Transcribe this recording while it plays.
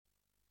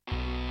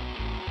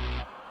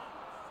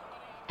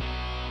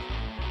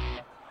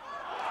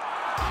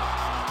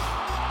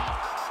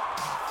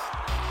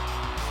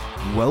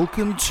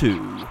Welcome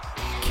to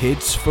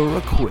Kids for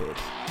a Quid,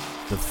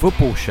 the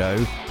football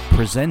show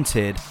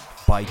presented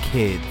by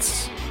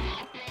kids.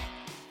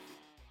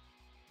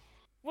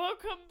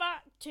 Welcome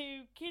back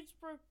to Kids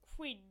for a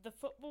Quid, the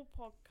football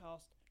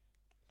podcast.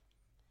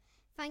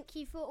 Thank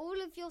you for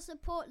all of your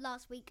support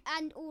last week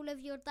and all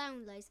of your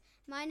downloads.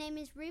 My name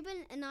is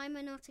Ruben and I'm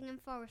a Nottingham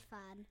Forest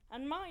fan.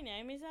 And my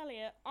name is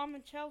Elliot. I'm a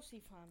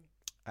Chelsea fan.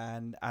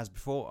 And as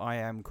before, I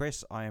am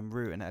Chris, I am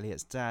Rue and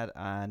Elliot's dad,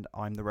 and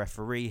I'm the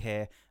referee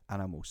here,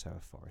 and I'm also a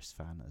Forest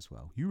fan as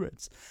well. You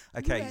Reds.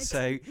 Okay,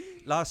 so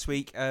last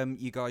week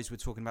you guys were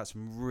talking about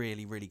some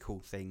really, really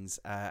cool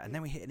things, and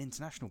then we hit an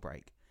international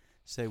break.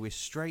 So we're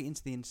straight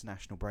into the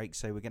international break,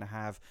 so we're going to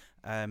have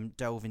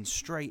delving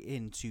straight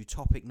into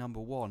topic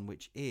number one,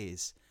 which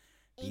is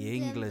the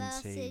England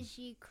team. versus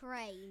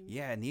Ukraine.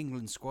 Yeah, and the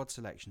England squad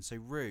selection. So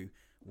Rue,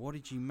 what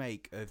did you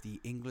make of the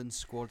England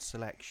squad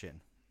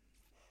selection?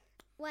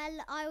 Well,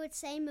 I would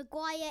say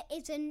Maguire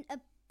isn't a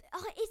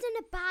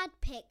bad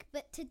pick,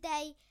 but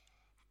today,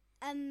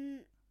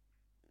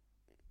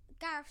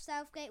 Gareth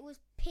Southgate was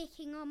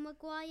picking on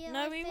Maguire.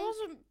 No, he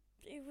wasn't.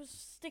 He was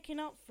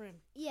sticking up for him.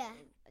 Yeah,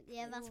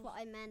 that's what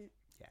I meant.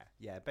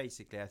 Yeah.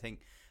 Basically, I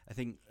think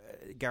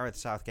Gareth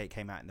Southgate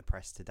came out in the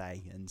press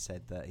today and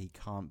said that he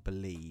can't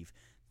believe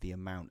the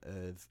amount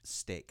of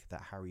stick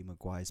that Harry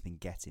Maguire's been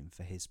getting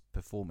for his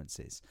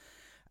performances.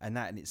 And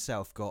that in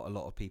itself got a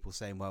lot of people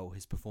saying, well,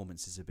 his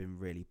performances have been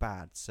really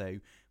bad. So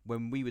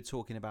when we were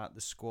talking about the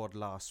squad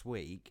last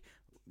week,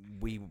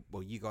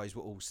 you guys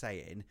were all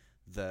saying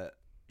that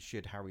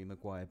should Harry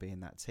Maguire be in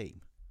that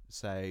team?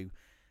 So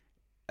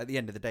at the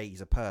end of the day,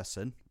 he's a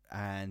person.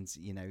 And,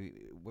 you know,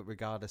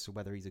 regardless of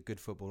whether he's a good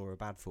footballer or a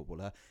bad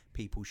footballer,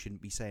 people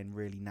shouldn't be saying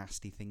really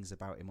nasty things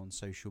about him on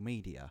social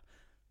media.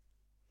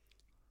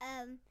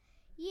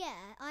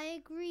 Yeah, I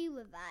agree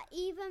with that.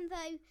 Even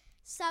though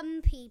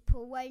some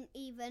people won't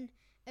even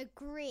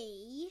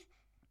agree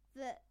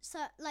that,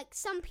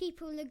 some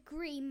people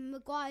agree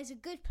Maguire's a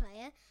good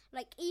player.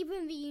 Like,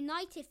 even the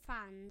United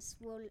fans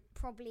will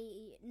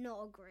probably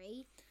not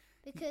agree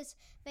because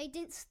they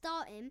didn't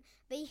start him.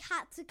 They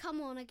had to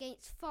come on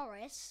against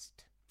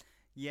Forest.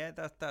 Yeah,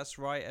 that's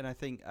right, and I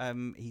think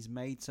he's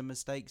made some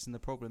mistakes, and the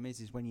problem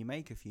is when you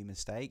make a few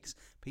mistakes,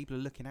 people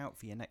are looking out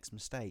for your next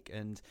mistake,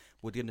 and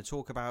we're going to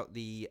talk about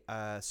the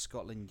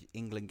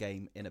Scotland-England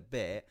game in a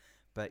bit,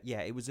 but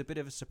yeah, it was a bit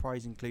of a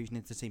surprise inclusion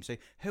into the team. So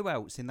who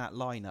else in that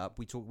lineup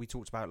we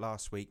talked about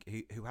last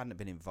week who hadn't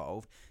been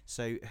involved?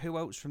 So who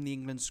else from the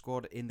England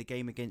squad in the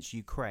game against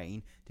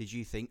Ukraine did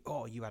you think,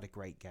 oh, you had a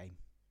great game?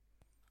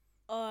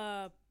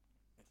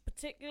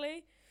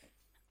 Particularly,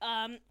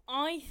 I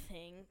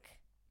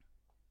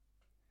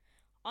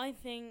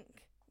think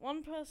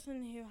one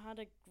person who had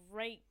a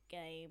great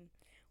game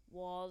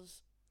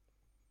was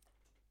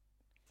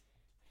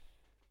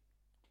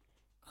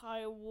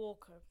Kyle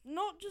Walker.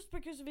 Not just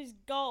because of his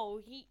goal,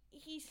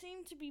 he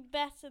seemed to be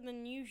better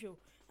than usual.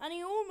 And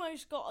he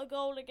almost got a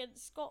goal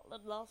against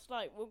Scotland last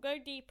night. We'll go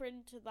deeper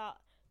into that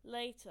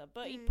later.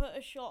 But he put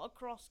a shot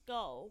across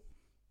goal.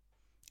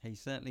 He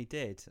certainly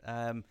did.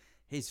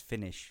 His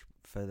finish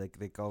for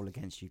the goal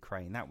against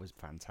Ukraine, that was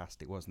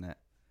fantastic, wasn't it?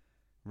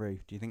 Rue,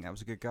 do you think that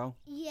was a good goal?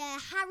 Yeah,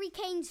 Harry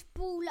Kane's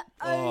ball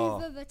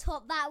over the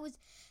top.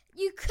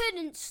 You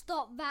couldn't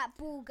stop that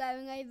ball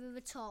going over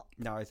the top.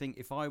 No, I think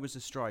if I was a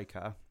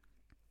striker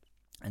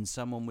and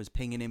someone was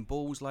pinging in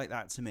balls like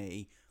that to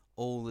me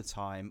all the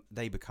time,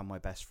 they become my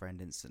best friend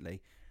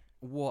instantly.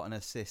 What an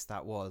assist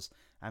that was.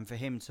 And for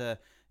him to,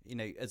 you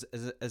know, as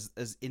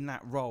in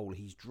that role,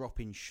 he's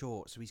dropping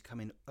short, so he's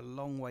coming a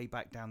long way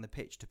back down the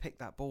pitch to pick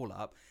that ball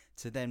up,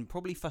 to then,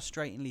 probably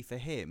frustratingly for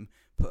him,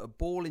 put a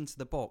ball into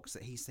the box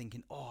that he's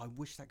thinking, oh, I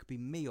wish that could be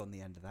me on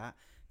the end of that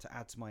to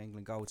add to my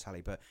England goal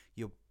tally. But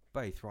you're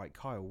both right.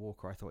 Kyle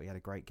Walker, I thought he had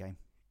a great game.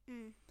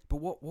 But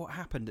what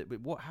happened?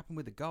 What happened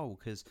with the goal?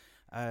 Because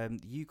the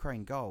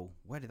Ukraine goal,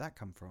 where did that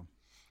come from?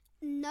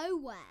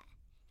 Nowhere.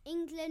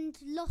 England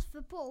lost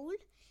the ball.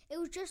 It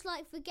was just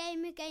like the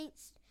game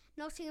against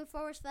Nottingham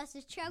Forest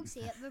versus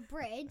Chelsea at the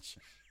bridge.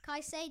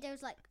 Caicedo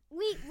was like,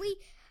 we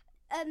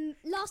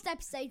last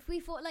episode we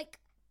thought, like,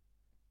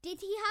 did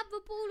he have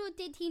the ball or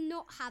did he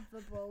not have the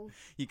ball?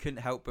 You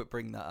couldn't help but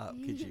bring that up,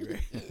 could you?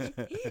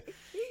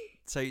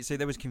 So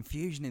there was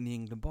confusion in the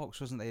England box,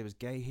 wasn't there? There was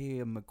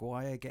Gahey and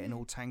Maguire getting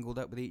all tangled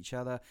up with each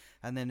other,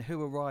 and then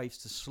who arrives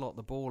to slot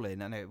the ball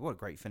in? And what a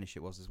great finish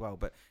it was as well.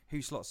 But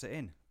who slots it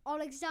in?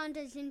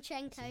 Alexander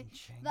Zinchenko,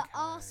 the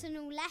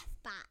Arsenal left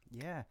back.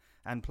 Yeah,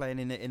 and playing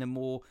in a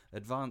more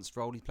advanced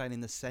role. He's playing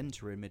in the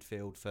centre in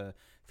midfield for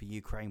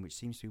Ukraine, which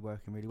seems to be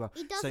working really well.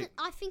 He doesn't.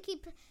 I think he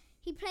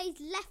plays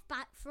left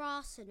back for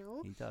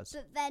Arsenal. He does.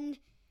 But then,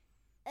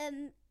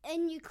 in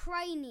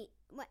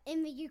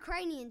the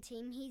Ukrainian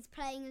team, he's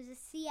playing as a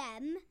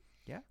CM.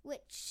 Yeah.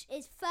 Which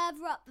is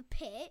further up the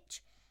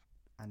pitch.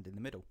 And in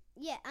the middle.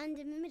 Yeah, and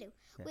in the middle,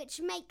 yeah. Which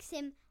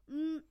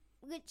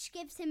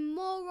gives him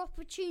more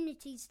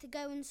opportunities to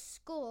go and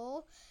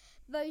score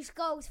those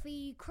goals for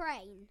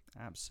Ukraine.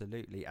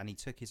 Absolutely, and he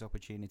took his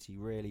opportunity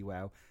really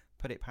well.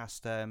 put it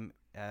past who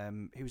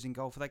was in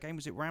goal for that game?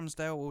 Was it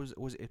Ramsdale or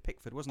was it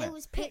Pickford? Wasn't it? It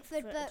was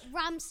Pickford, but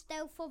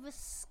Ramsdale for the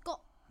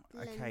Scotland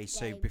Okay,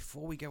 so game.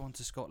 before we go on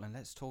to Scotland,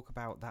 let's talk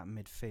about that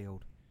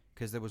midfield.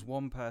 Because there was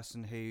one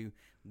person who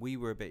we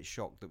were a bit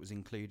shocked that was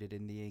included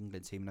in the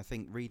England team. And I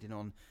think reading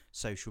on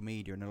social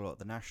media and a lot of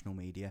the national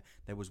media,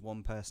 there was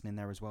one person in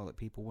there as well that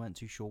people weren't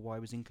too sure why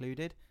was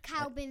included.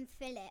 Calvin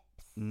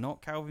Phillips.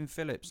 Not Calvin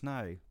Phillips,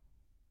 no.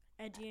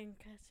 Eddie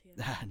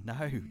Nketiah.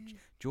 No,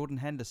 Jordan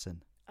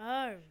Henderson.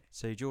 Oh.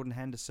 So Jordan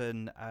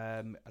Henderson,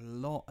 a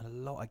lot,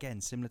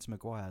 again, similar to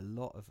Maguire, a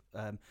lot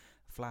of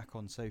flack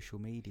on social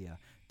media.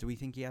 Do we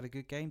think he had a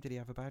good game? Did he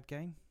have a bad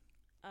game?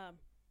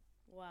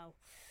 Well,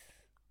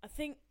 I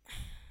think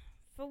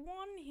for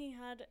one he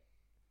had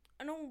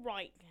an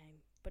alright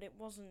game, but it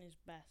wasn't his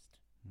best.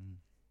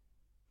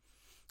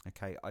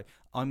 Okay,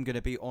 I'm going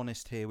to be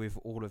honest here with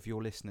all of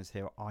your listeners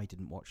here. I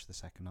didn't watch the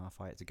second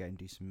half. I had to go and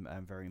do some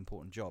very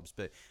important jobs.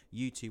 But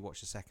you two watched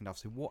the second half.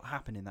 So what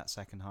happened in that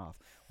second half?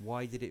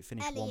 Why did it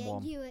finish 1-1?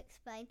 Elliot, you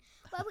explain.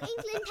 Well,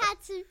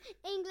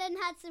 England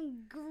had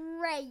some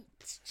great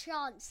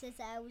chances,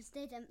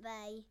 didn't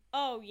they?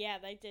 Oh yeah,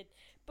 they did.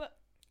 But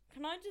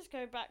can I just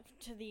go back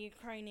to the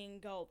Ukrainian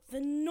goal?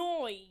 The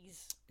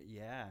noise.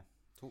 Yeah,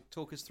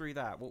 talk us through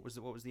that. What was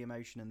the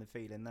emotion and the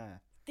feeling there?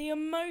 The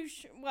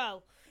emotion.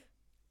 Well,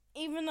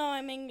 even though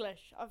I'm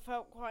English, I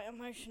felt quite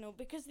emotional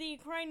because the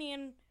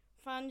Ukrainian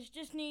fans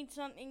just need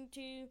something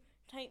to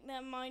take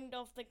their mind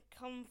off the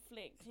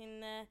conflict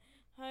in their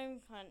home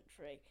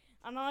country.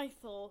 And I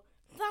thought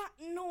that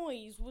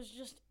noise was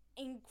just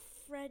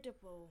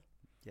incredible.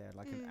 Yeah,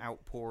 like an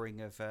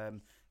outpouring of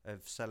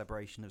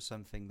celebration of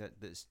something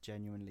that's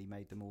genuinely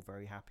made them all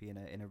very happy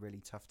in a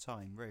really tough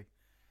time. Roo?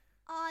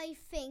 I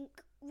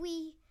think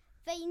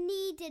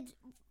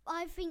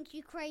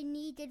Ukraine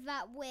needed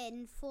that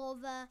win for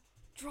the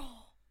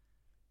Draw.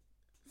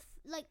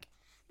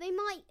 They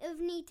might have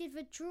needed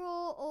a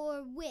draw or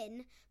a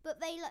win,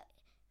 but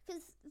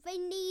because they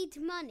need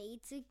money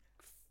to.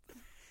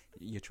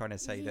 You're trying to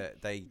say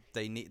that they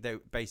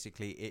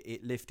basically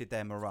it lifted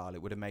their morale.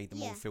 It would have made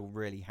them all feel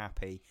really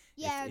happy.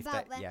 Yeah, if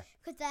about that.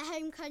 Because their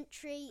home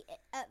country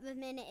at the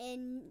minute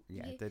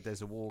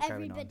there's a war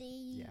going on.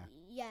 Everybody.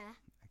 Yeah.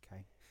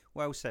 Okay.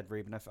 Well said,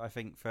 Ruben. I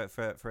think for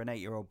an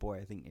 8-year-old boy,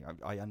 I think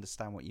I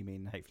understand what you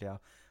mean. Hopefully,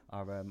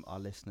 our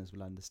listeners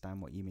will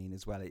understand what you mean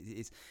as well.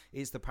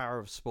 It's the power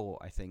of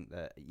sport. I think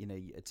that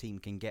a team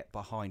can get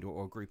behind,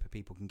 or a group of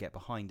people can get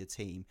behind a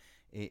team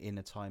in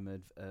a time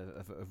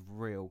of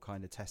real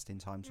kind of testing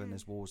times when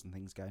there's wars and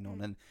things going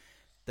on. And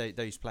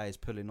those players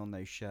pulling on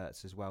those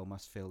shirts as well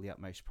must feel the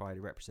utmost pride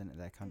of representing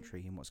their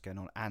country in what's going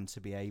on, and to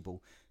be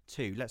able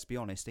to, let's be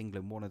honest,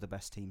 England, one of the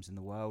best teams in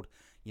the world,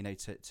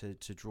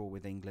 to draw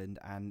with England,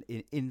 and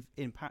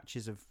in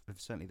patches of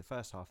certainly the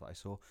first half that I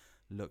saw,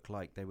 looked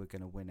like they were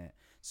going to win it.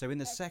 So in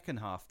the second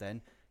half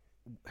then,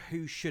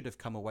 who should have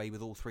come away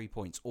with all 3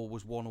 points, or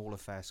was 1-1 a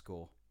fair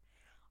score?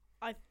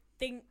 I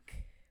think,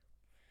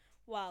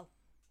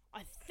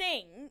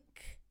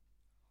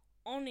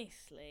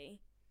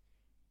 honestly,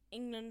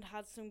 England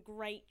had some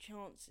great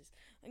chances.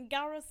 And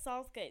Gareth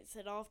Southgate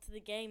said after the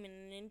game in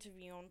an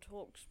interview on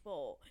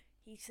TalkSport,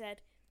 he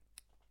said,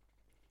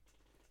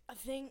 I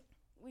think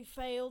we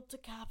failed to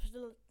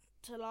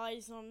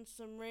capitalise on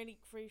some really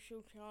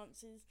crucial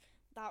chances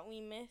that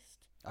we missed.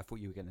 I thought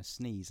you were going to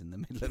sneeze in the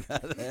middle of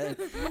that there.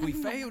 We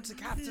failed to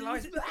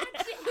capitalise.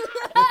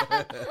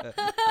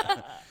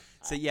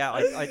 So yeah,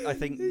 I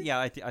think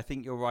I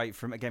think you're right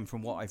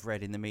from what I've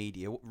read in the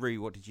media.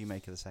 Roo, what did you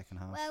make of the second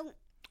half? Well,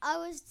 I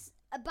was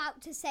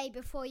about to say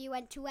before you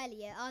went to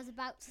Elliot, I was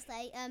about to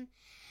say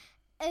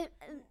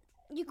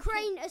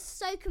Ukraine is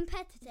so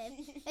competitive.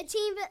 A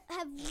team that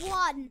have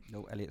won.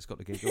 No, Elliot's got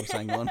the giggles.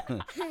 Hang on.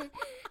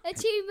 A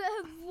team that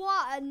have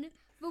won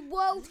the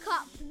World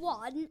Cup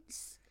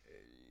once.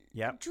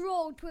 Yeah.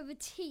 Drawed with a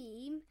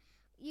team.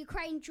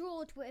 Ukraine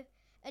drawed with.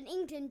 And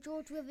England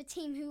drawed with a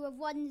team who have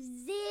won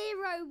 0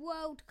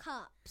 World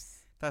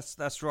Cups.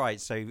 That's right.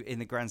 So in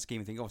the grand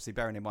scheme of things, obviously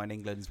bearing in mind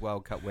England's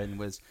World Cup win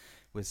was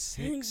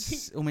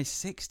almost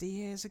 60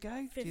 years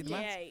ago.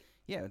 58.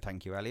 Yeah,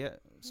 thank you,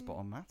 Elliot. Spot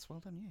on maths. Well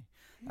done, you.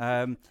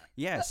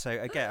 Yeah. So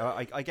again,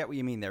 I get what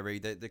you mean there, Roo.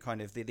 The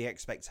kind of the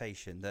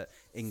expectation that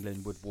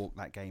England would walk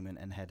that game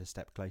and head a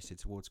step closer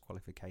towards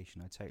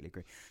qualification. I totally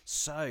agree.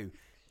 So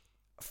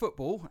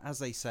football, as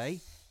they say,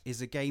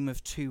 is a game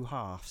of two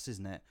halves,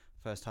 isn't it?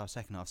 First half,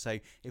 second half. So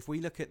if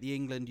we look at the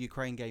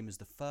England-Ukraine game as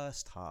the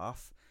first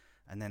half,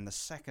 and then the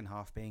second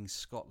half being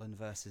Scotland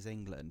versus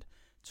England,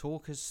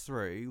 talk us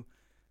through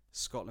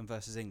Scotland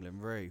versus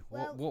England. Roo,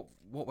 Well,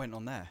 what went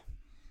on there?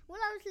 While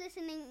I was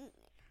listening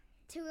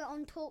to it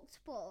on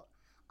TalkSport,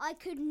 I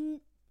could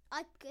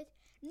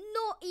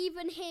not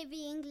even hear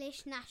the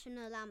English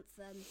national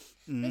anthem.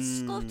 The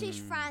Scottish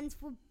fans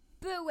were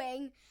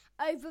booing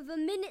over the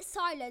minute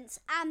silence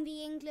and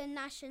the England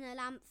national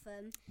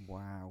anthem.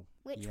 Wow.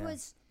 Which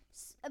was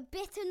a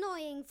bit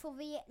annoying for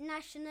the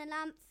national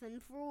anthem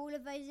for all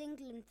of those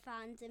England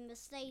fans in the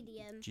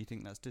stadium. Do you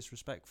think that's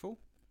disrespectful?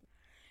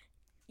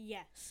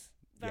 Yes.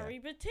 very,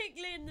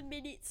 particularly in the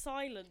minute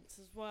silence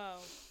as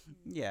well.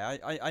 Yeah,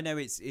 I know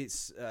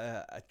it's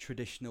a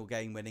traditional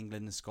game when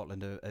England and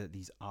Scotland are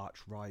these arch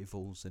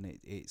rivals, and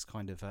it's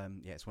kind of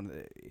it's one of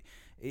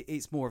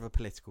it's more of a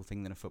political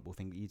thing than a football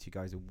thing. But you two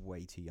guys are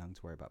way too young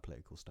to worry about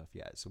political stuff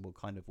yet, so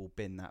we'll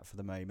bin that for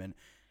the moment,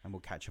 and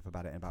we'll catch up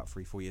about it in about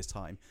 3-4 years'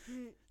 time.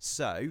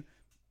 So,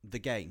 the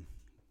game.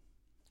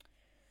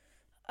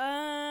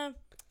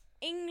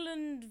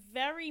 England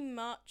very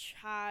much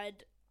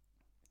had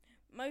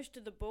most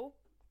of the ball,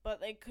 but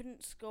they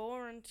couldn't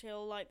score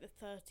until like the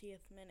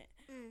 30th minute.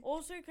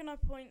 Also, can I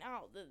point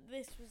out that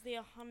this was the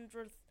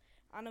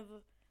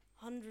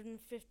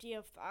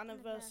 150th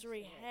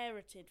anniversary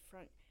Heritage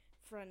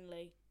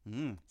friendly.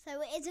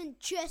 So it isn't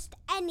just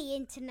any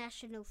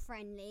international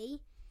friendly.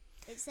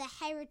 It's the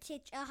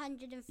Heritage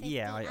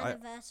 150th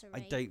anniversary.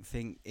 I don't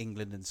think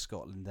England and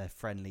Scotland, their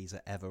friendlies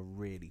are ever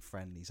really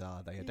friendlies,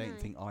 are they? I don't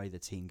think either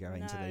team go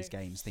into those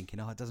games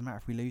thinking, it doesn't matter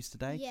if we lose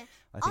today. Yeah.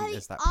 I think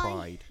there's that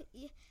pride.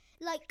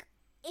 Like,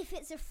 if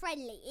it's a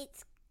friendly,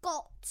 it's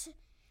got...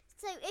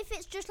 So if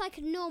it's just like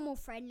a normal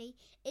friendly,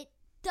 it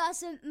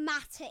doesn't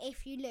matter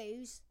if you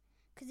lose.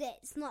 Because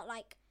it's not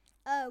like,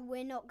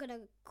 we're not going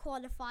to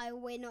qualify, or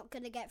we're not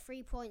going to get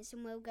 3 points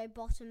and we'll go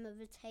bottom of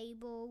the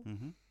table.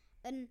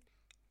 And...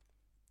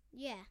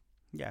 Yeah,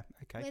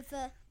 okay.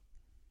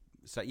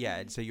 So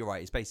you're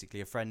right. It's basically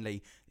a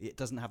friendly. It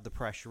doesn't have the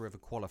pressure of a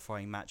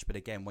qualifying match, but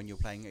again, when you're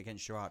playing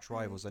against your arch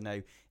rivals, I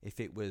know if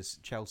it was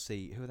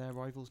Chelsea, who are their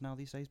rivals now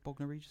these days?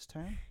 Bognor Regis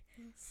Town?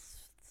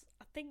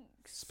 I think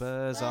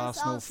Spurs,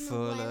 Arsenal,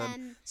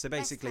 Fulham. So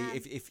basically,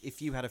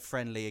 if you had a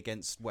friendly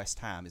against West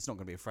Ham, it's not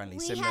going to be a friendly.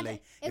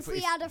 Similarly, if we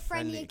had a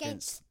friendly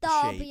against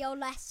Derby or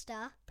Leicester.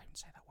 Don't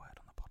say that word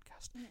on the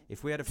podcast.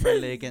 If we had a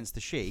friendly against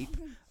the Sheep,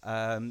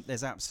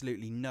 there's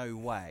absolutely no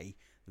way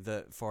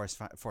that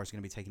Forest are going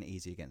to be taking it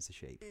easy against the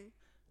Sheep.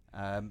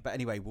 But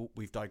anyway,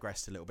 we've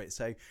digressed a little bit.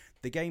 So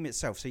the game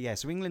itself. So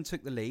England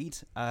took the lead.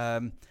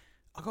 I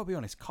got to be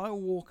honest. Kyle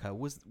Walker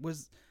was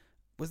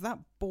that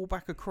ball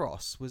back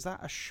across? Was that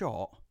a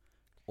shot,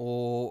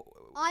 or?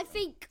 I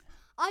think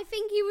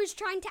he was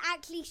trying to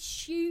actually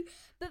shoot,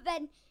 but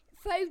then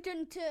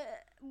Foden to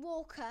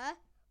Walker.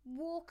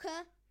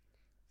 Walker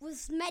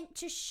was meant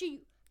to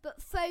shoot, but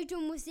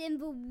Foden was in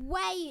the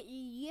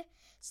way,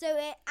 so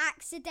it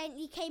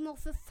accidentally came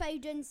off of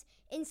Foden's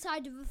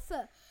inside of the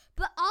foot.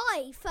 But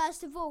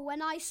first of all,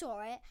 when I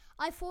saw it,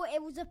 I thought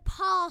it was a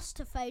pass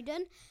to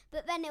Foden,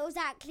 but then it was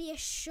actually a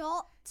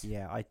shot.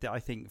 Yeah, I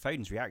think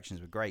Foden's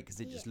reactions were great because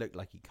it just looked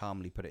like he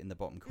calmly put it in the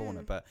bottom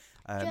corner. But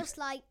just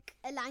like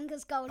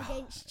Elanga's goal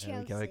against Chelsea.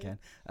 There we go again.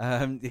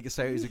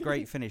 So it was a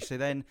great finish. So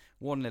then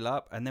 1-0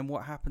 up, and then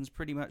what happens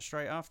pretty much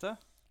straight after?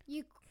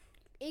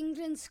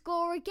 England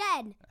score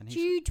again.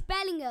 Jude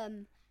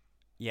Bellingham.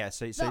 Yeah,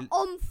 so the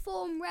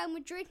on-form Real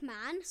Madrid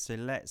man. So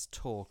let's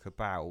talk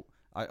about...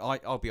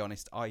 I'll be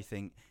honest, I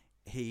think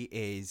he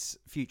is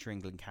future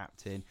England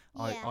captain.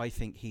 Yeah. I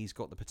think he's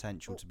got the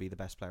potential to be the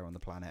best player on the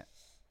planet.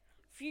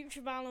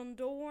 Future Ballon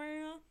d'Or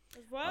winner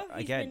as well.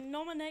 He's been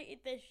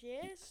nominated this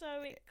year,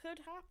 so it could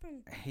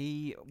happen.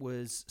 He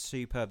was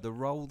superb. The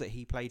role that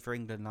he played for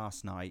England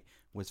last night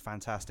was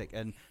fantastic,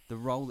 and the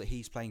role that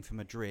he's playing for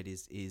Madrid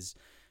is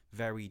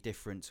very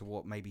different to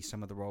what maybe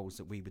some of the roles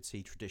that we would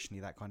see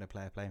traditionally that kind of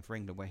player playing for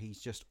England, where he's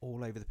just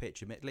all over the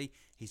pitch. Admittedly,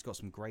 he's got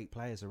some great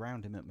players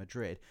around him at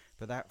Madrid,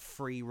 but that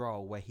free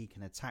role where he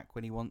can attack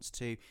when he wants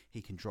to,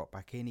 he can drop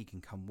back in, he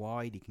can come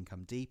wide, he can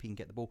come deep, he can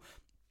get the ball.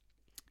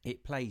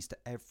 It plays to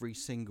every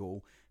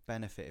single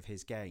benefit of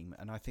his game,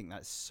 and I think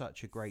that's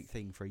such a great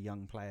thing for a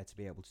young player to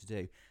be able to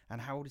do. And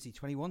how old is he?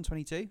 21,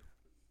 22?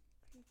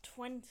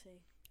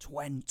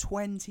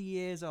 20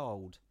 years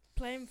old.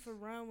 Playing for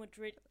Real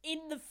Madrid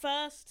in the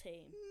first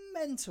team.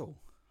 Mental.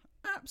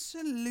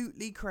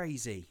 Absolutely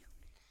crazy.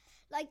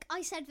 Like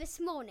I said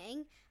this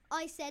morning,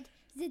 I said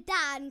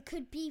Zidane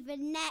could be the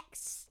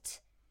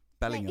next...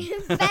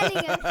 Bellingham.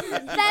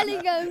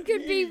 Bellingham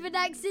could be the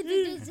next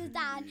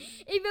Zidane.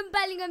 Even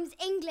Bellingham's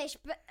English,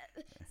 but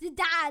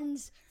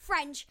Zidane's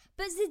French.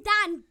 But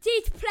Zidane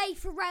did play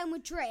for Real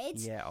Madrid.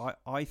 Yeah,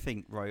 I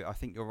think, Ro, I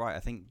think you're right. I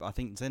think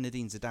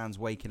Zinedine Zidane's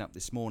waking up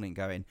this morning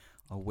going,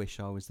 I wish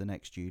I was the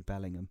next Jude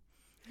Bellingham.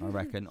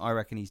 I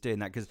reckon he's doing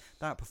that, because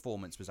that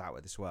performance was out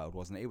of this world,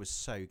 wasn't it? It was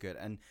so good,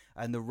 and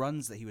the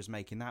runs that he was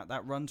making,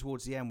 that run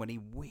towards the end when he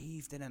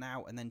weaved in and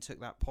out and then took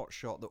that pot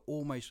shot, that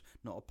almost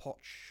not a pot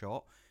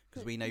shot,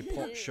 because we know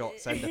pot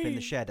shots end up in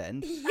the shed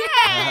end.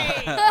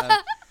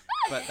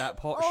 But that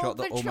pot shot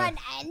that almost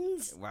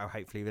ends. Well,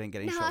 hopefully we didn't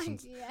get any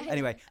shots.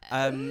 Anyway,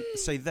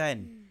 so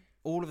then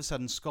all of a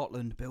sudden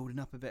Scotland building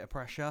up a bit of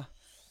pressure,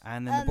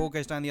 and then the ball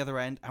goes down the other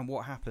end, and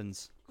what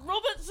happens?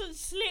 Robertson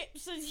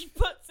slips as he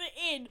puts it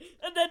in,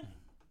 and then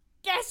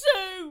guess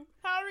who?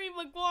 Harry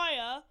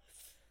Maguire.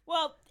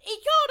 Well, he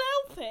can't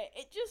help it.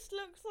 It just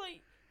looks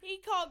like he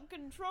can't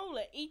control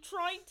it. He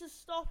tried to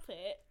stop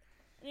it,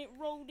 and it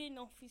rolled in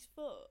off his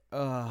foot.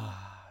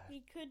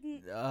 He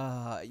couldn't.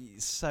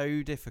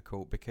 So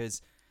difficult,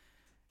 because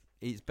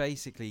it's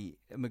basically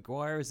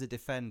Maguire as a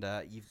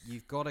defender.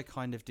 You've got to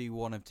kind of do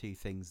one of two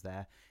things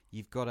there.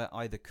 You've got to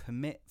either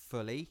commit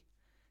fully,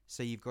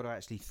 so you've got to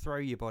actually throw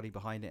your body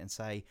behind it and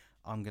say,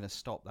 I'm going to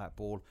stop that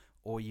ball,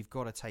 or you've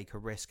got to take a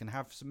risk and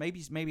have some,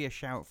 maybe a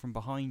shout from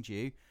behind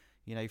you,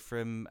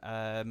 from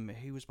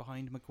who was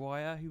behind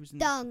Maguire? Who was in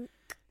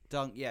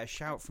Dunk, yeah, a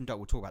shout from Dunk.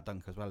 We'll talk about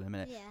Dunk as well in a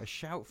minute. Yeah. A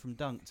shout from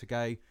Dunk to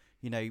go,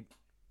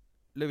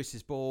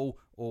 Lewis's ball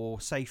or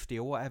safety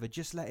or whatever,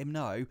 just let him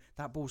know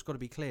that ball's got to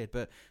be cleared.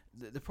 But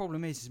the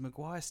problem is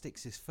Maguire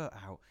sticks his foot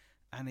out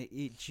and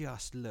it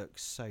just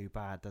looks so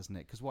bad, doesn't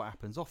it? Because what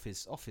happens off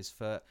his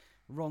foot,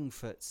 wrong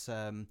foot's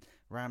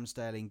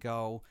Ramsdale in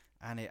goal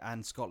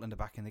and Scotland are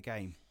back in the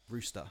game.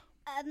 Rooster.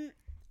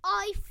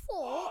 I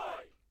thought...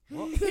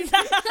 What?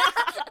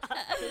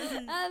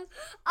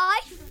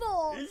 I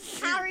thought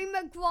Harry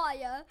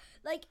Maguire,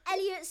 like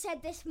Elliot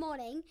said this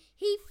morning,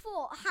 he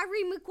thought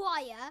Harry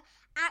Maguire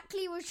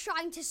actually was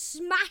trying to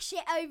smash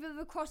it over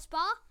the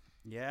crossbar.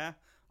 Yeah,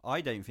 I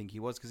don't think he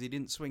was, because he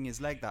didn't swing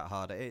his leg that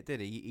hard at it,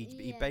 did he?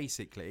 He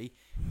basically,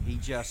 he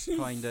just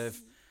kind of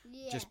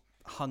just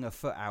hung a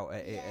foot out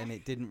at it, and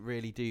it didn't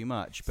really do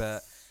much.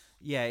 But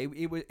yeah,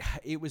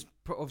 it was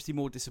obviously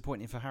more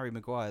disappointing for Harry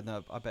Maguire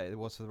than I bet it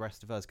was for the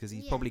rest of us, because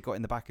he's probably got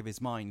in the back of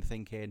his mind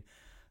thinking,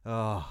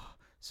 oh,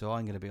 so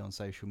I'm going to be on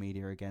social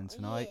media again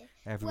tonight.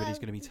 Yeah. Everybody's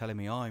going to be telling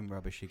me I'm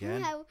rubbish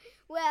again.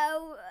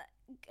 Well,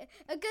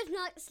 a good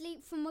night's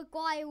sleep from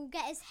Maguire will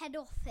get his head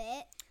off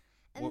it,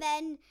 and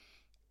then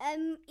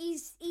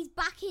he's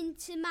back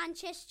into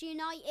Manchester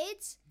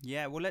United.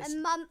 Yeah, well, a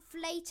month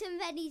later, and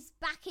then he's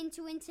back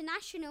into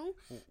international,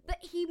 but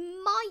he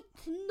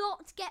might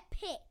not get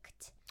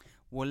picked.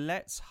 Well,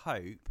 let's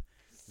hope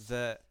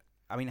that.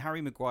 I mean,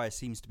 Harry Maguire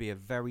seems to be a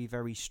very,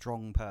 very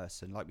strong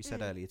person, like we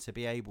said earlier, to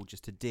be able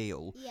just to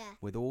deal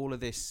with all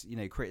of this,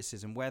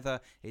 criticism, whether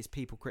it's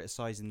people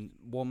criticising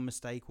one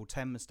mistake or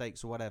 10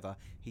 mistakes or whatever.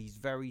 He's a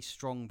very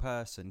strong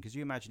person, because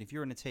you imagine if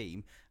you're in a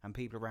team and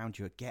people around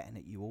you are getting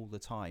at you all the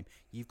time,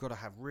 you've got to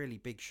have really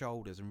big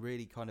shoulders and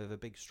really kind of a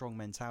big, strong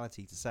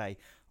mentality to say,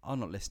 I'm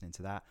not listening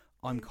to that.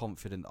 I'm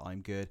confident that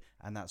I'm good,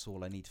 and that's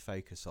all I need to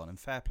focus on. And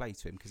fair play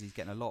to him, because he's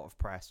getting a lot of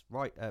press,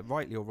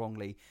 rightly or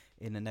wrongly,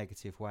 in a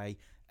negative way.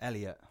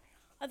 Elliot.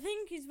 I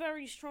think he's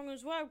very strong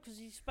as well, because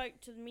he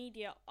spoke to the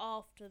media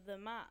after the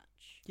match.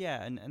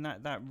 Yeah, and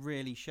that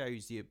really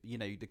shows the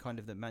kind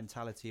of the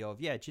mentality of,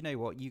 do you know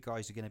what? You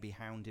guys are going to be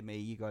hounding me.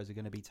 You guys are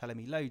going to be telling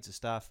me loads of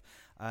stuff.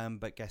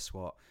 But guess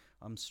what?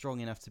 I'm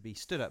strong enough to be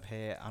stood up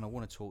here, and I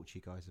want to talk to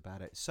you guys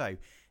about it. So,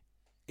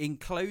 in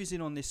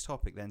closing on this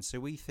topic then, so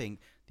we think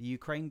the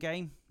Ukraine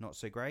game, not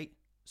so great.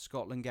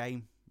 Scotland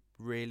game,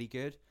 really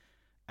good.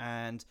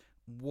 And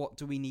what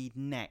do we need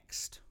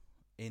next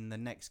in the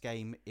next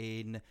game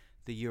in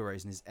the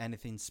Euros? And is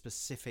anything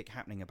specific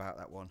happening about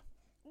that one?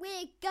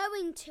 We're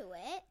going to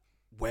it.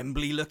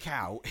 Wembley, look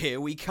out. Here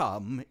we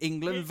come.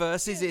 England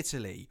versus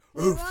Italy.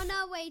 We're on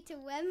our way to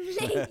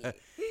Wembley.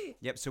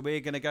 Yep, so we're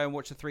going to go and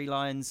watch the Three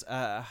Lions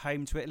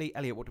home to Italy.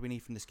 Elliot, what do we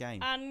need from this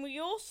game? And we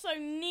also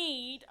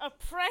need a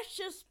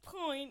precious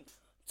point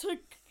to...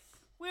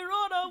 We're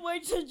on our way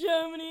to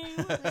Germany.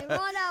 We're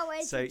on our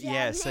way to Germany.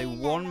 Yeah, so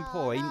 1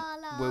 point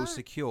will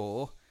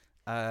secure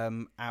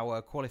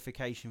our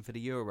qualification for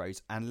the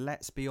Euros. And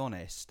let's be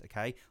honest,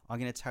 okay? I'm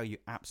going to tell you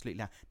absolutely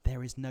now,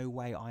 there is no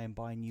way I am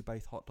buying you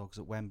both hot dogs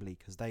at Wembley,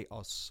 because they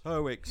are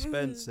so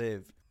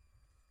expensive.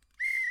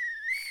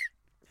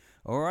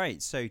 All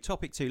right, so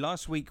topic 2.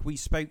 Last week we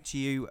spoke to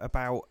you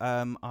about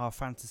our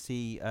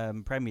fantasy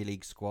Premier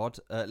League squad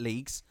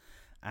leagues,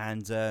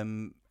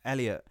 and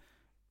Elliot,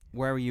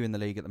 where are you in the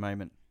league at the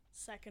moment?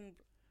 Second.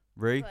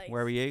 Rue, place.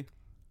 Where are you?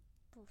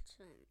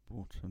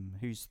 Bottom.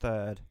 Who's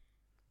third?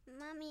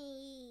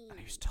 Mummy. And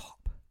who's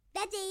top?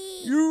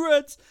 Daddy. You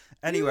Reds.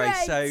 Anyway,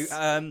 Reds.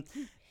 so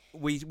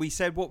we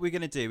said what we're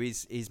going to do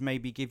is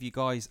maybe give you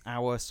guys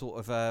our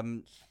sort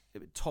of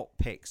top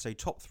picks. So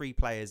top 3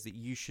 players that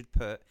you should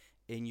put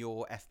in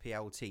your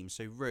FPL team.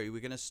 So Rue, we're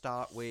going to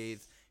start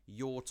with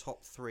your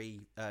top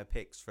 3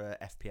 picks for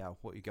FPL.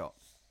 What you got?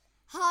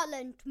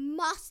 Haaland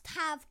must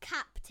have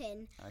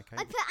captain. Okay.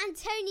 I put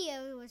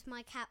Antonio as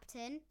my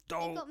captain.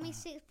 He got me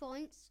 6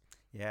 points.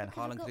 Yeah, and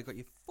Haaland could have got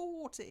you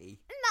 40.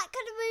 And that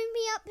could have moved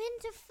me up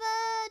into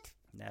 3rd.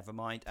 Never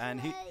mind.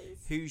 And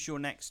who's your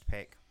next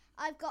pick?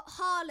 I've got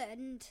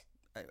Haaland.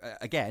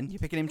 Again, you're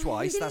picking him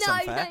twice. That's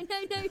unfair.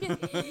 No.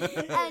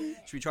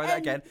 Should we try that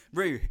again?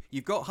 Rue,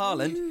 you've got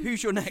Haaland.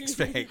 Who's your next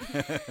pick?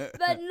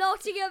 The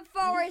Nottingham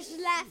Forest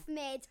left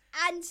mid,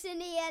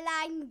 Anthony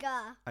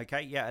Elanga.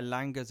 Okay, yeah,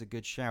 Elanga's a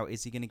good shout.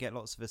 Is he going to get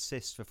lots of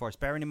assists for Forest?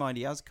 Bearing in mind,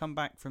 he has come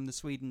back from the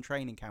Sweden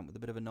training camp with a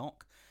bit of a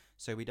knock,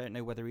 so we don't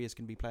know whether he is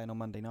going to be playing on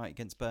Monday night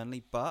against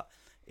Burnley, but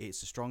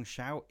it's a strong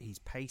shout. He's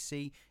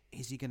pacey.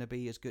 Is he going to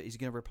be as good? Is he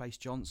going to replace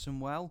Johnson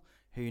well?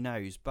 Who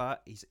knows?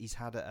 But he's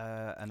had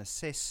an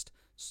assist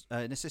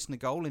and a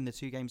goal in the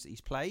 2 games that he's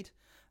played.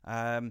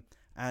 And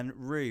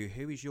Rue,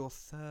 who is your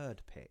 3rd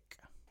pick?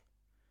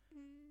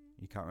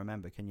 You can't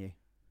remember, can you?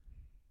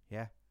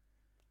 Yeah?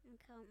 I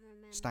can't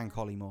remember. Stan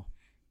Collymore.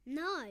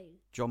 No.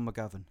 John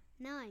McGovern.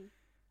 No.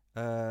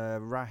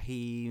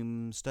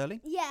 Raheem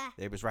Sterling? Yeah.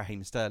 It was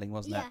Raheem Sterling,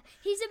 wasn't Yeah. it?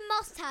 He's a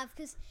must-have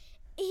because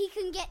he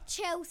can get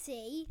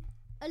Chelsea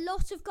a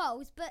lot of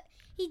goals, but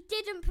he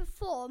didn't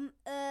perform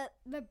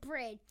the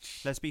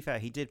bridge. Let's be fair,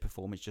 he did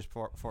perform. It's just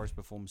Forest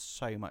performed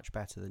so much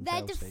better than Their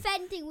Chelsea.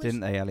 defending was... Didn't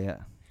they, Elliot?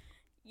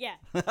 Yeah.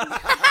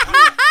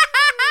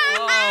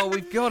 Oh,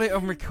 we've got it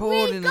on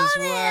recording got as it.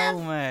 well,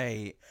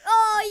 mate.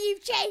 Oh,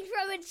 you've changed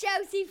from a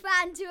Chelsea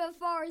fan to a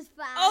Forest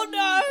fan. Oh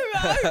no!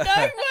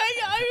 Wait,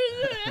 I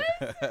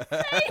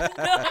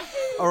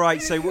was. All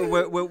right, so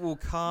we'll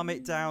calm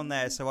it down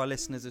there so our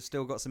listeners have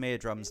still got some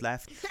eardrums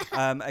left.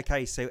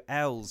 Okay, so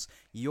Els,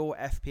 your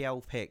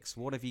FPL picks.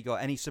 What have you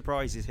got? Any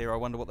surprises here? I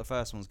wonder what the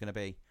first one's going to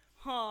be.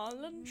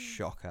 Haaland.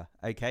 Shocker.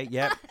 Okay,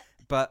 yep.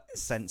 But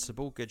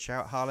sensible. Good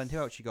shout. Haaland, who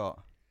else you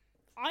got?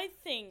 I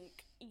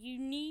think you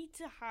need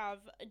to have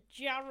a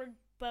Jared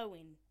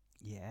Bowen.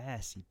 Yeah,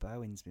 see,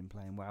 Bowen's been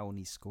playing well and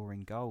he's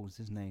scoring goals,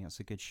 isn't he? That's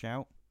a good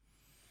shout.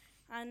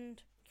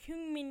 And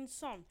Heung-min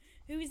Son,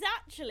 who is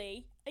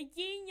actually a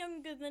year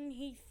younger than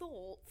he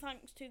thought,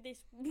 thanks to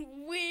this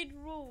weird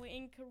rule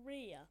in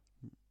Korea.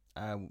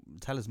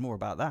 Tell us more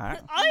about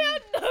that. I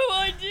had no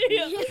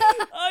idea.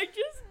 I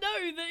just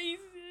know that he's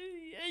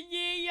a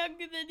year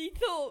younger than he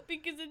thought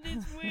because of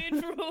this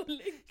weird rule.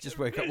 Just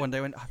woke up one day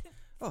and went,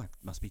 oh, it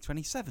must be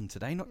 27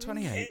 today, not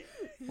 28.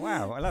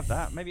 Wow, I love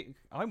that. Maybe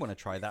I want to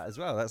try that as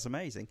well. That's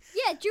amazing.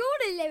 Yeah, do you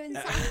want to live in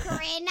South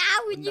Korea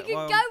now and you can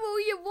go all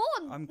you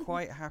want? I'm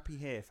quite happy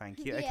here, thank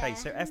you. Yeah. Okay,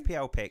 so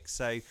FPL picks.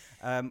 So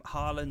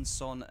Haaland,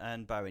 Son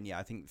and Bowen. Yeah,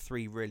 I think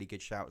 3 really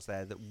good shouts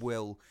there that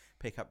will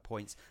pick up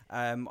points.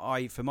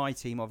 For my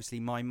team, obviously,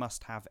 my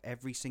must-have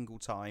every single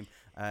time,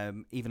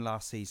 even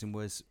last season,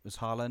 was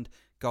Haaland,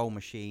 goal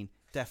machine,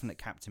 definite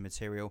captain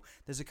material.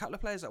 There's a couple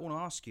of players I want to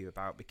ask you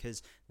about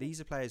because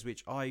these are players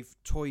which I've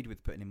toyed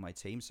with putting in my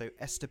team. So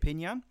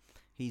Estepinian,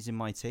 he's in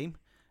my team.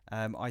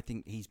 I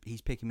think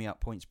he's picking me up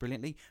points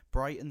brilliantly.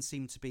 Brighton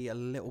seem to be a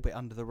little bit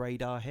under the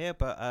radar here,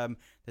 but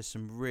there's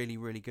some really,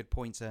 really good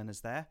points earners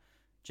there.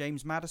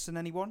 James Maddison,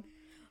 anyone?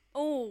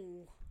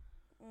 Oh.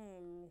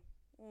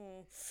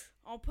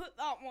 I'll put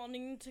that one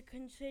into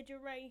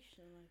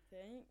consideration, I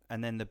think.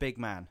 And then the big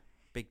man,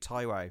 Big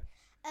Taiwo.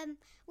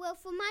 Well,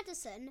 for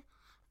Madison,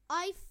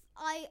 I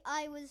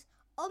was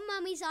on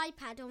Mummy's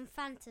iPad on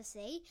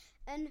Fantasy,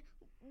 and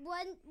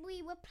when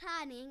we were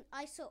planning,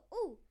 I saw,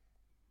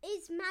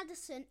 is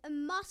Madison a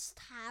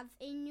must-have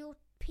in your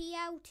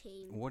PL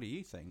team? What do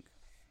you think?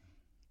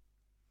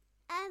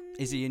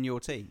 Is he in your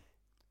team?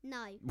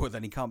 No. Well,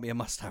 then he can't be a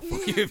must-have for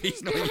you if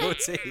he's not in your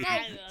team. No.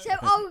 So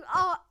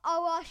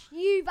I'll ask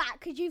you back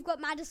because you've got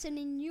Madison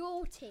in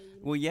your team.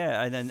 Well,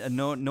 yeah, and then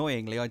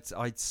annoyingly,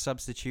 I'd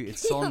substituted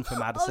Son for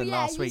Madison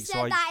last week. You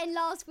said that in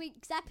last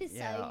week's episode.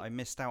 Yeah, I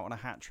missed out on a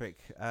hat-trick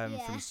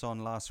from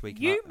Son last week.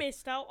 You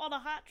missed out on a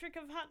hat-trick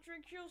of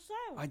hat-tricks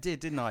yourself. I did,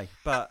 didn't I?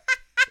 But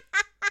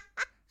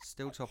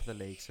still top of the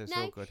league, so it's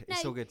all good.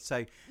 It's all good.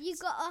 So you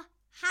got a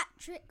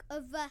hat-trick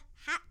of a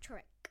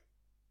hat-trick.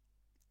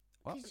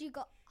 What? Because you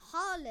got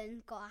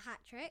Haaland got a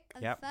hat-trick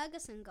and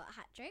Ferguson got a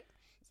hat-trick.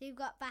 So you've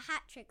got the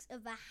hat-tricks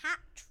of a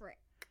hat-trick.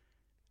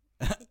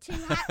 2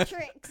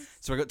 hat-tricks.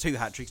 So I got 2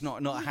 hat-tricks,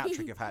 not a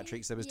hat-trick of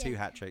hat-tricks. There was 2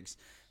 hat-tricks.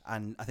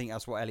 And I think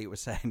that's what Elliot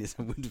was saying is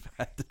I would have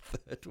had the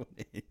third one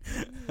in.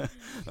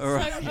 All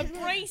right. So a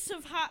brace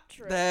of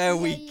hat-tricks. There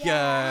we go.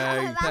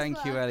 That's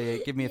Thank you, what-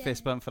 Elliot. Give me a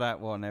fist bump for that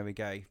one. There we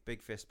go.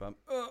 Big fist bump.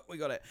 Oh, we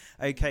got it.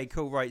 Okay,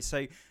 cool. Right.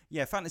 So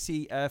yeah,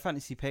 fantasy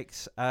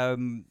picks.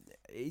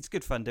 It's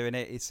good fun doing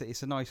it.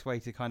 It's a nice way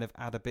to kind of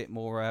add a bit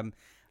more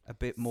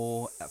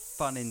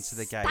fun into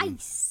the game.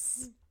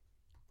 Spice.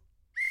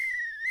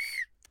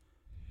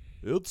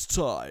 It's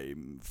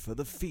time for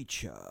the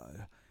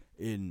feature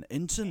in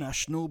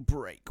International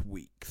Break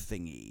Week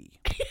thingy.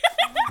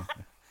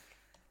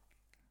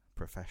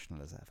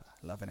 Professional as ever.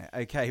 Loving it.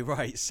 Okay,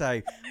 right.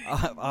 So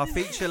our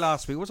feature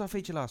last week. What was our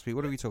feature last week?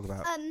 What did we talk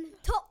about?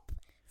 Top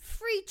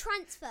 3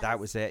 transfers.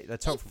 That was it. The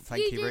top.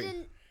 Thank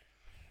you.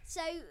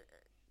 So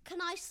can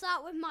I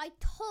start with my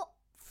top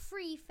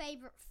 3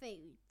 favourite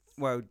foods?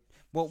 Well,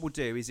 what we'll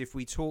do is if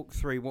we talk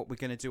through what we're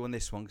going to do on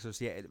this one,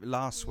 because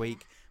last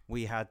week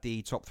we had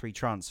the top 3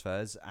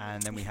 transfers,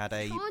 and then we had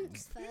a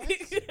transfers.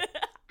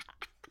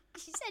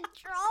 She said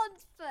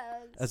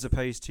transfers. as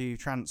opposed to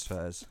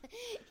transfers.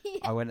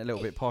 I went a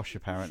little bit posh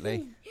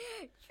apparently.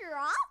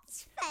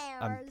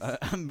 Transfers.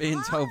 I'm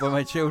being told by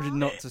my children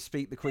not to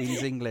speak the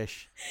Queen's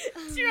English.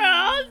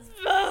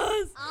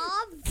 Transfers.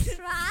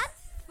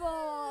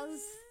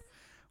 Transfers.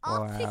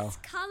 Wow.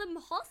 Callum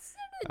Hudson.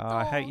 Oh,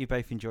 I hope you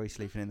both enjoy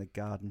sleeping in the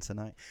garden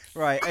tonight.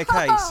 Right,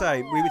 okay,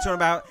 so we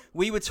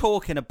were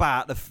talking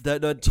about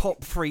the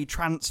top 3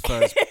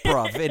 transfers,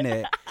 bruv,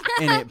 innit,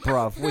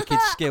 bruv. Wicked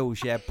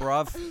skills, yeah,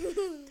 bruv.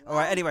 All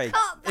right, anyway,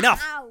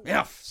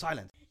 enough,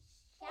 silent.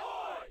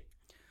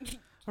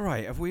 All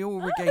right, have we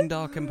all regained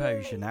our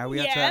composure now? We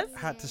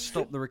had to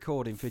stop the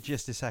recording for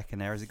just a second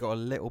there as it got a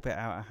little bit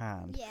out of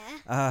hand.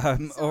 Yeah.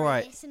 All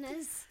right.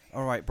 Listeners.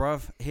 All right,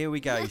 bruv, here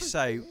we go.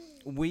 So,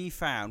 we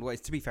found, well,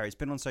 to be fair, it's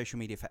been on social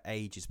media for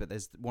ages, but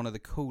there's one of the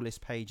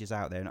coolest pages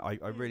out there, and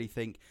I really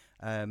think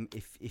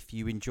if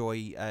you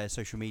enjoy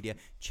social media,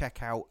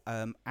 check out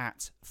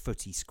at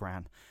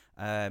FootyScran.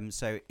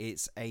 So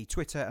it's a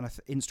Twitter and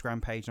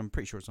Instagram page. I'm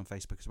pretty sure it's on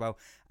Facebook as well,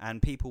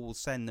 and people will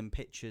send them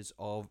pictures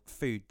of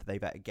food that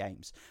they've ate at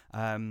games.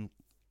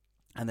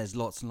 And there's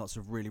lots and lots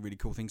of really, really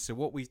cool things. So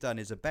what we've done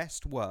is a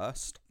best,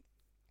 worst,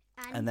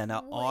 and then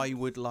I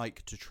would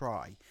like to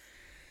try.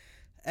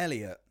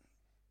 Elliot,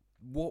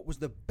 what was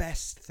the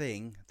best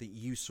thing that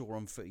you saw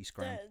on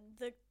FootyScran?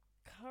 The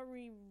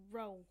curry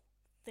roll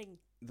thing.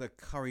 The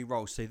curry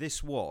roll. So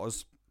this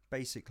was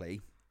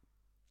basically,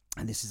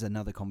 and this is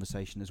another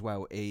conversation as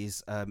well,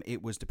 is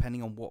it was,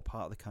 depending on what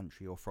part of the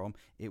country you're from,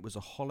 it was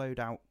a hollowed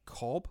out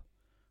cob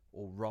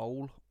or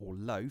roll or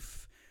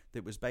loaf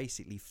that was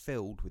basically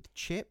filled with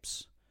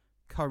chips,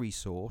 curry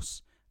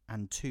sauce,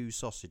 and 2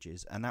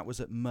 sausages, and that was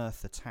at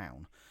Merthyr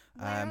Town.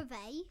 Where are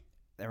they?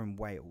 They're in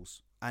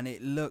Wales, and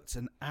it looked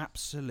an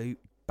absolute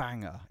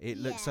banger. It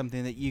looked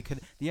something that you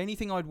could. The only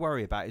thing I'd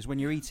worry about is when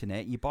you're eating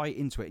it, you bite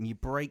into it and you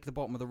break the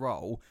bottom of the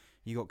roll.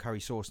 You got curry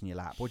sauce in your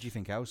lap. What do you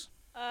think, Els?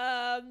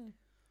 That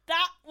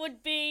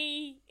would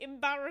be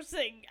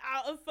embarrassing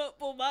at a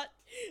football match,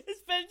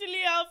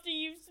 especially after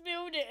you've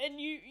spilled it and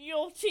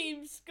your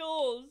team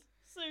scores.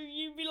 So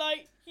you'd be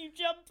like, you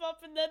jump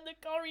up and then the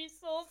curry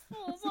sauce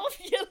falls off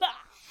your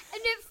lap.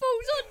 And it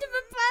falls onto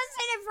the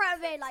person in front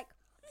of me, like,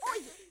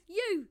 oh,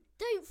 you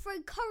don't throw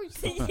curry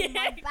sauce on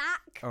my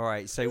back. All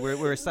right, so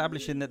we're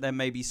establishing that there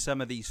may be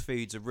some of these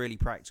foods are really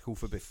practical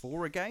for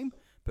before a game,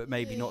 but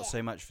maybe not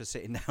so much for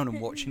sitting down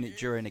and watching it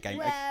during a game.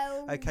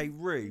 Well, Okay,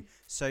 Rue,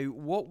 so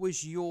what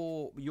was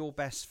your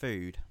best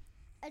food?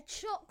 a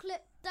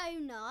chocolate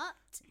donut.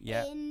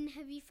 Yeah.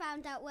 Have you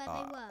found out where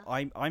they were?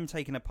 I'm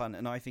taking a punt,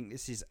 and I think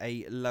this is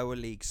a lower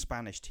league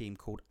Spanish team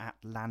called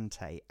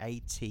Atlante,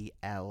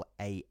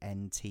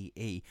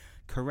 Atlante.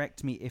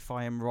 Correct me if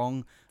I am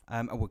wrong.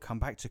 I will come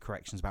back to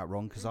corrections about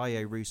wrong, because I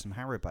owe Rue some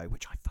Haribo,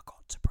 which I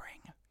forgot to bring.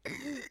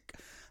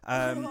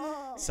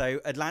 So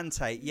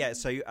Atlante, yeah.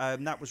 So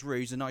that was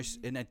Rue's,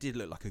 and it did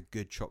look like a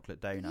good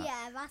chocolate donut.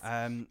 Yeah, that's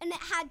and it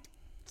had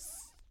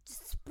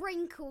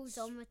sprinkles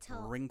on the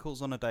top.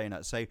 Sprinkles on a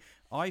donut. So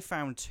I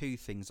found 2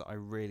 things that I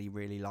really,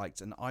 really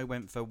liked, and I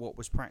went for what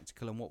was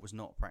practical and what was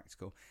not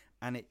practical.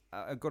 And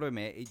I've got to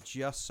admit, it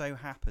just so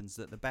happens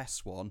that the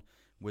best one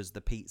was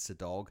the pizza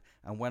dog.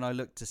 And when I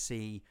looked to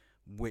see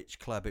which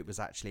club it was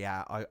actually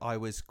at, I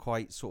was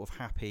quite sort of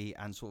happy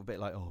and sort of a bit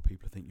like, oh,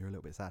 people think you're a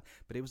little bit sad.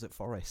 But it was at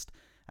Forest.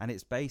 And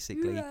it's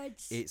basically,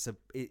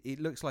 it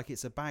looks like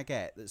it's a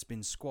baguette that's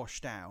been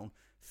squashed down,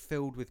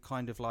 filled with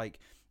kind of like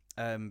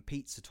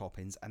pizza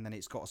toppings, and then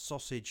it's got a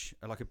sausage,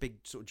 like a big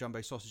sort of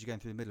jumbo sausage going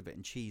through the middle of it,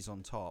 and cheese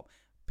on top.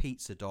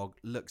 Pizza dog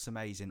looks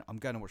amazing. I'm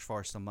going to watch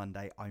Forest on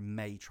Monday. I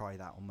may try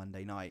that on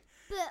Monday night.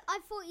 But I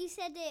thought you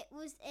said it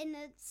was in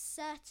a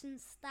certain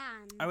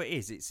stand. Oh, it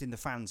is. It's in the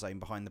fan zone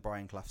behind the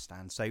Brian Clough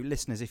stand. So,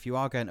 listeners, if you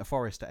are going to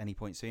Forest at any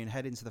point soon,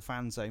 head into the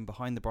fan zone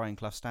behind the Brian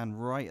Clough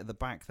stand, right at the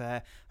back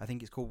there. I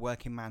think it's called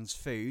Working Man's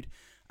Food.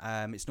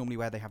 It's normally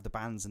where they have the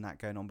bands and that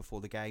going on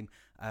before the game.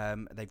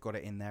 They've got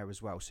it in there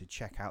as well, so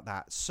check out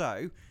that.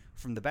 So,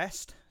 from the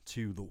best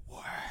to the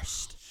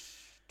worst.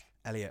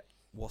 Elliot,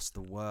 what's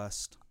the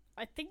worst?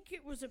 I think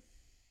it was a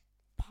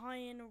pie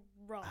in a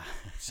roll.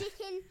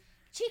 Chicken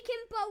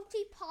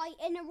balti pie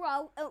in a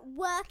roll at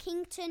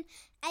Workington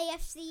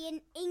AFC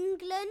in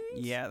England.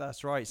 Yeah,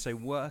 that's right. So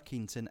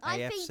Workington AFC.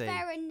 I think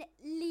they're in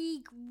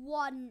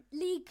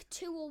League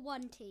 2 or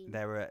 1 team.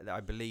 I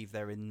believe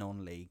they're in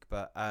non-league,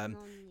 but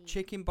Non-league.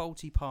 chicken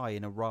balti pie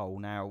in a roll.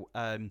 Now,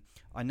 I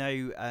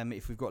know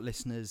if we've got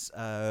listeners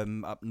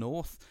up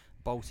north,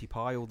 balti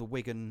pie or the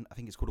Wigan, I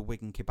think it's called a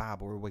Wigan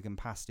kebab or a Wigan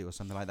pasty or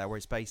something like that, where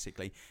it's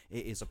basically,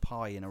 it is a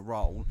pie in a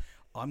roll.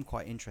 I'm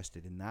quite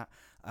interested in that.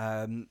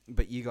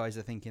 But you guys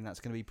are thinking that's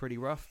going to be pretty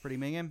rough, pretty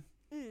minging?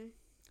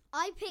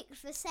 I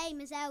picked the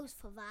same as Els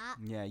for that.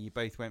 Yeah, you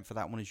both went for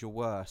that one as your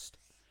worst.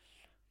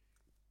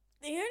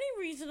 The only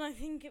reason I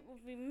think it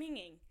would be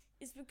minging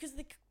is because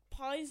the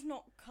pie's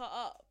not cut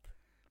up.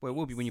 Well, it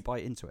will be when you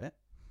bite into it.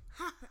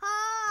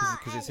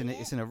 Because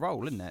it's in a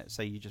roll, isn't it?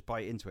 So you just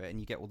bite into it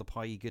and you get all the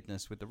pie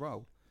goodness with the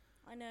roll.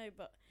 I know,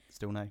 but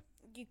Still no.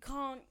 you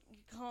can't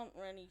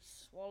really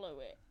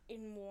swallow it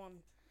in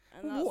one.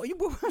 And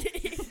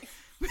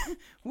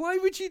Why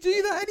would you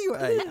do that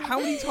anyway? How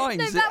many times?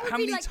 No, that would how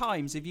be many like-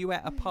 times have you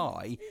ate a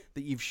pie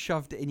that you've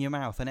shoved it in your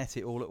mouth and ate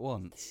it all at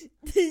once?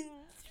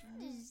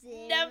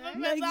 Never Yeah,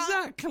 been that. Mm.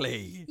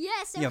 exactly.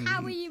 Yeah, so Yum.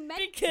 how are you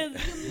meant Because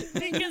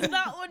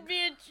that would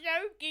be a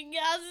choking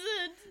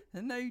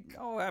hazard. No,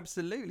 oh,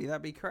 absolutely,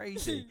 that'd be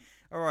crazy.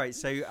 All right,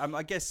 so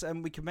I guess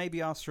we could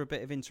maybe ask for a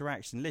bit of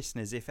interaction.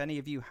 Listeners, if any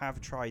of you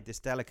have tried this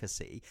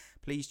delicacy,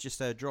 please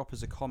just drop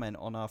us a comment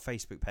on our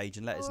Facebook page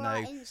and let us or know.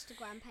 our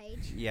Instagram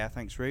page? Yeah,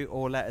 thanks, Rue.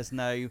 Or let us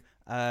know,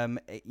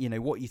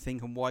 what you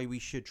think and why we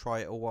should try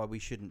it or why we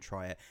shouldn't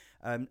try it.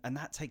 And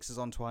that takes us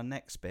on to our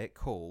next bit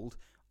called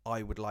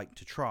I Would Like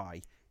to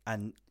Try.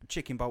 And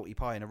chicken balti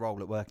pie in a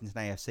roll at Workington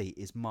AFC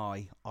is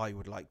my I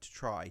would like to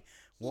try.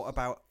 What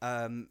about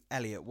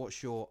Elliot?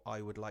 What's your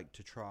I would like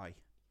to try?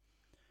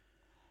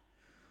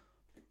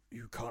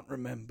 You can't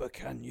remember,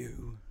 can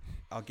you?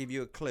 I'll give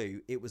you a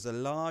clue. It was a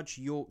large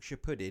Yorkshire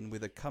pudding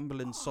with a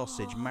Cumberland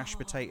sausage, mashed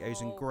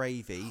potatoes and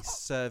gravy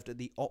served at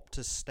the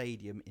Optus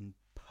Stadium in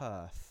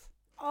Perth.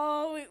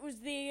 Oh, it was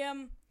the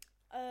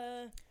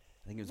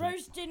I think it was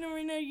roast dinner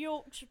in a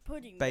Yorkshire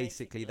pudding.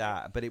 basically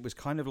that, but it was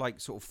kind of like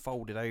sort of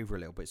folded over a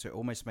little bit, so it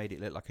almost made it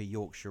look like a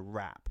Yorkshire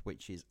wrap,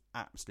 which is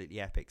absolutely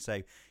epic.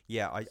 So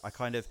yeah,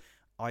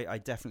 I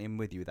definitely am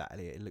with you with that,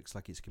 Elliot. It looks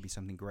like it could be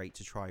something great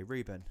to try.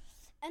 Ruben?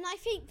 And I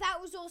think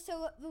that was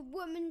also at the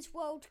Women's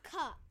World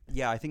Cup.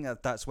 Yeah, I think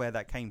that's where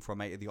that came from,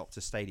 mate, at the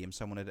Optus Stadium.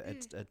 Someone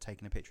had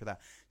taken a picture of that.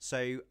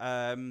 So,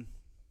 I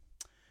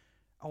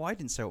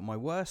didn't say what my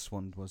worst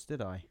one was,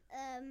 did I?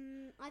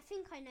 I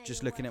think I know.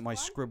 Just your looking at worst my one.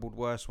 scribbled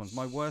worst ones.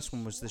 My worst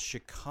one was the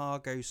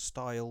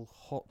Chicago-style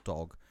hot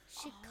dog,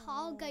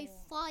 Chicago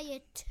Fire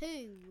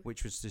 2.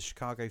 which was the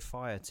Chicago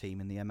Fire team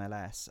in the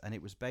MLS, and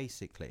it was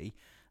basically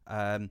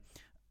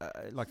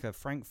like a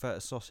Frankfurter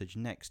sausage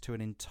next to an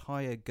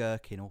entire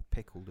gherkin or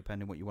pickle,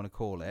 depending what you want to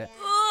call it,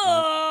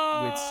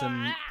 with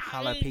some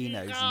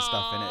jalapenos and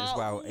stuff in it as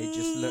well.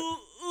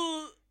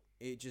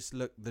 It just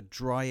looked the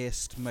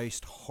driest,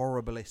 most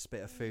horriblest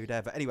bit of food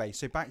ever. Anyway,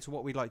 so back to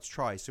what we'd like to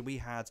try. So we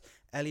had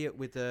Elliot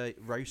with the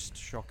roast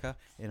shocker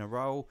in a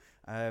roll,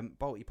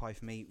 balti pie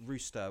for me.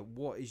 Rooster,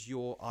 what is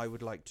your I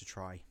would like to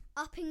try?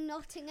 Up in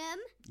Nottingham,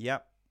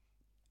 Yep.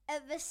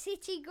 at the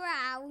City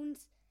Ground,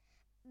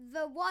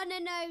 the one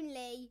and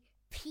only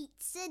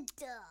Pizza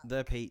Dog.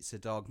 The pizza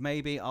dog.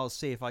 Maybe I'll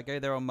see if I go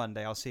there on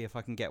Monday. I'll see if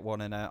I can get one,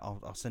 and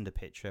I'll send a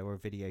picture or a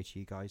video to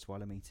you guys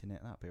while I'm eating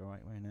it. That'll be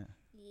alright, won't it?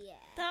 Yeah.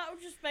 That'll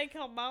just make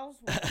our mouths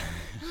water.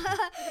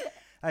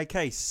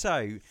 Okay,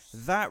 so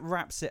that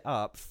wraps it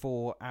up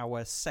for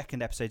our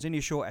second episode. It's only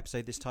a short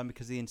episode this time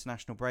because of the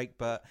international break,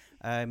 but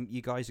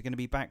you guys are going to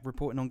be back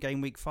reporting on Game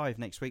Week 5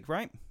 next week,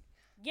 right?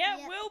 Yeah,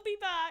 Yep. we'll be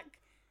back.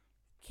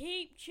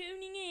 Keep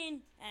tuning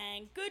in,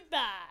 and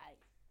goodbye.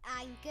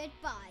 And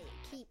goodbye.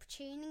 Keep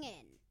tuning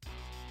in.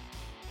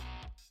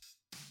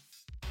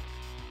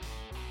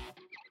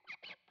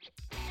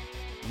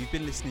 You've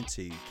been listening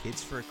to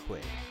Kids for a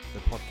Quid, the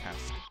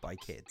podcast by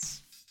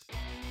kids.